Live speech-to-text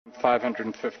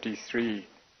553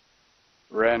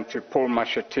 rand to Paul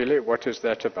Mashatile. What is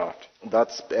that about?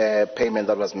 That's a payment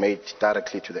that was made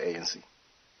directly to the ANC.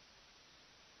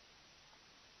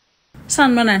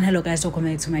 Sanbona and hello guys, welcome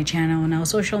back to my channel. Now,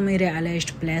 social media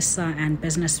alleged blesser and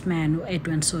businessman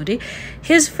Edwin Sodi,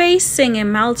 he's facing a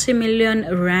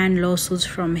multi-million rand lawsuit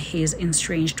from his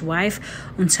estranged wife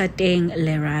Unsateng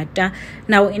Lerata.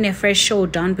 Now, in a fresh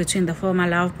showdown between the former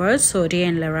lovebirds Sodi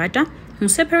and Lerata, who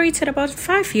separated about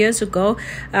 5 years ago,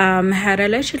 had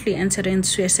allegedly entered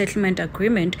into a settlement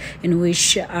agreement in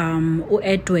which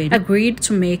Edwin agreed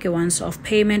to make a once-off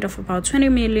payment of about 20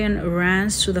 million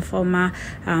rands to the former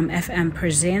FM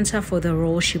presenter for the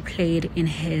role she played in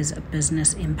his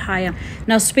business empire.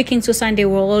 Now, speaking to Sunday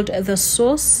World, the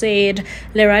source said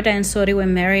Lerata and Sodi were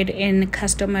married in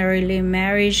customarily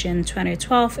marriage in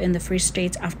 2012 in the Free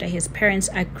State after his parents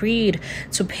agreed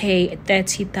to pay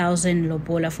 30,000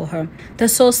 lobola for her. The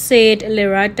source said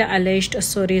Lerata alleged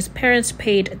Sodi's parents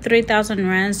paid 3,000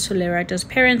 rands to Lerata's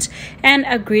parents and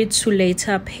agreed to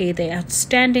later pay the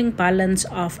outstanding balance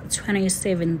of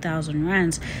 27,000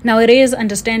 rands. Now, it is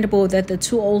understandable that the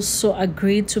two also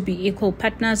agreed to be equal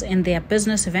partners in their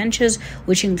business ventures,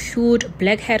 which include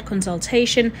Black Hat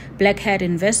Consultation, Black Hat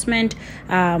Investment,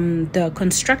 the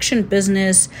construction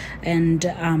business, and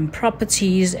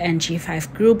properties, and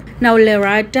G5 Group. Now,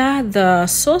 Lerata, the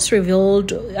source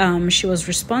revealed, she was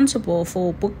responsible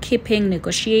for bookkeeping,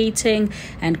 negotiating,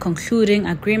 and concluding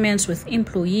agreements with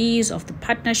employees of the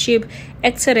partnership,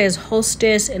 acted as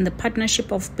hostess in the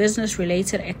partnership of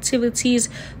business-related activities,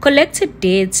 collected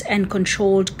debts, and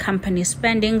controlled company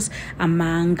spendings,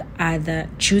 among other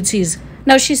duties.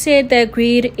 Now, she said they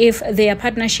agreed if their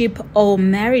partnership or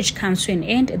marriage comes to an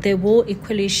end, they will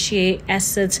equally share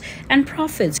assets and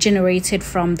profits generated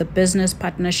from the business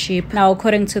partnership. Now,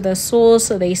 according to the source,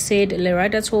 they said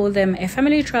Lerata told them a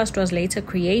family trust was later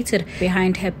created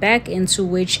behind her back into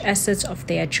which assets of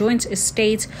their joint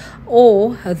estate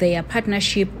or their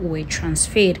partnership were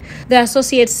transferred. The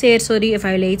associate said Sodi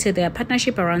violated their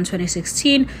partnership around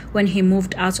 2016 when he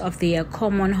moved out of their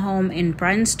common home in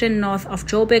Bryanston, north of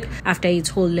Joburg, after he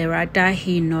told Lerata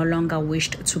he no longer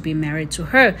wished to be married to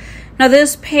her. Now,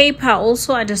 this paper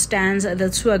also understands the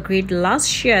two agreed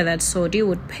last year that Sodi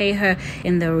would pay her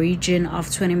in the region of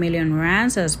 20 million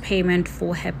rands as payment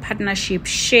for her partnership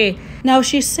share. Now,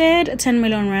 she said 10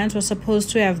 million rands was supposed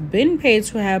to have been paid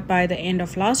to her by the end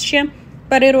of last year,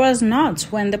 but it was not.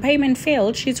 When the payment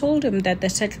failed, she told him that the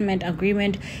settlement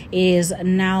agreement is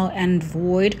null and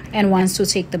void and wants to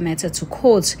take the matter to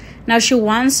court. Now, she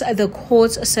wants the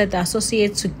court, said the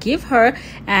associate, to give her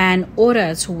an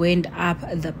order to wind up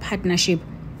the partnership.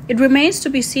 It remains to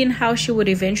be seen how she would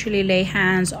eventually lay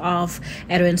hands off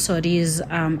Edwin Sodi's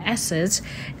assets,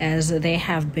 as they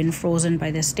have been frozen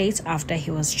by the state after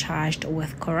he was charged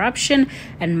with corruption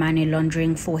and money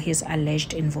laundering for his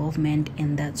alleged involvement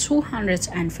in the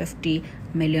 250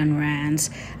 million rands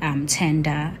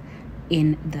tender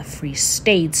in the Free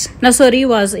States. Now, Sodi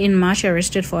was in March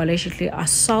arrested for allegedly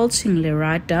assaulting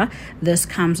Lerata. This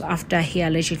comes after he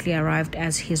allegedly arrived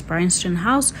at his Bryanston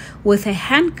house with a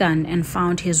handgun and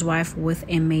found his wife with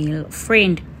a male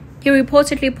friend. He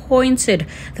reportedly pointed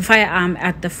the firearm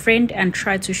at the friend and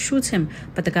tried to shoot him,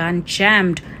 but the gun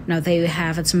jammed. Now, there you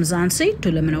have it, Mzansi.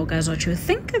 Do let me know, guys, what you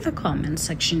think in the comment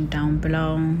section down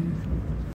below.